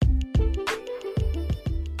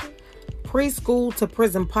preschool to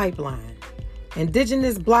prison pipeline,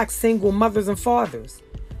 Indigenous Black single mothers and fathers,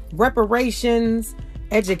 reparations,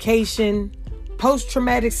 education,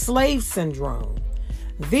 post-traumatic slave syndrome.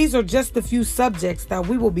 These are just a few subjects that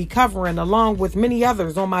we will be covering along with many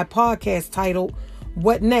others on my podcast titled,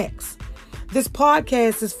 What Next? This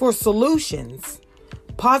podcast is for solutions,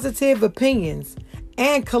 positive opinions,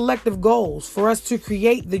 and collective goals for us to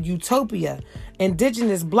create the utopia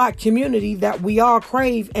Indigenous Black community that we all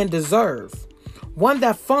crave and deserve. One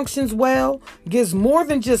that functions well, gives more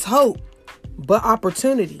than just hope, but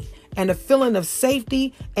opportunity and a feeling of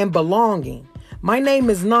safety and belonging. My name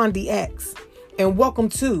is Nandi X, and welcome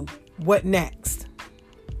to What Next?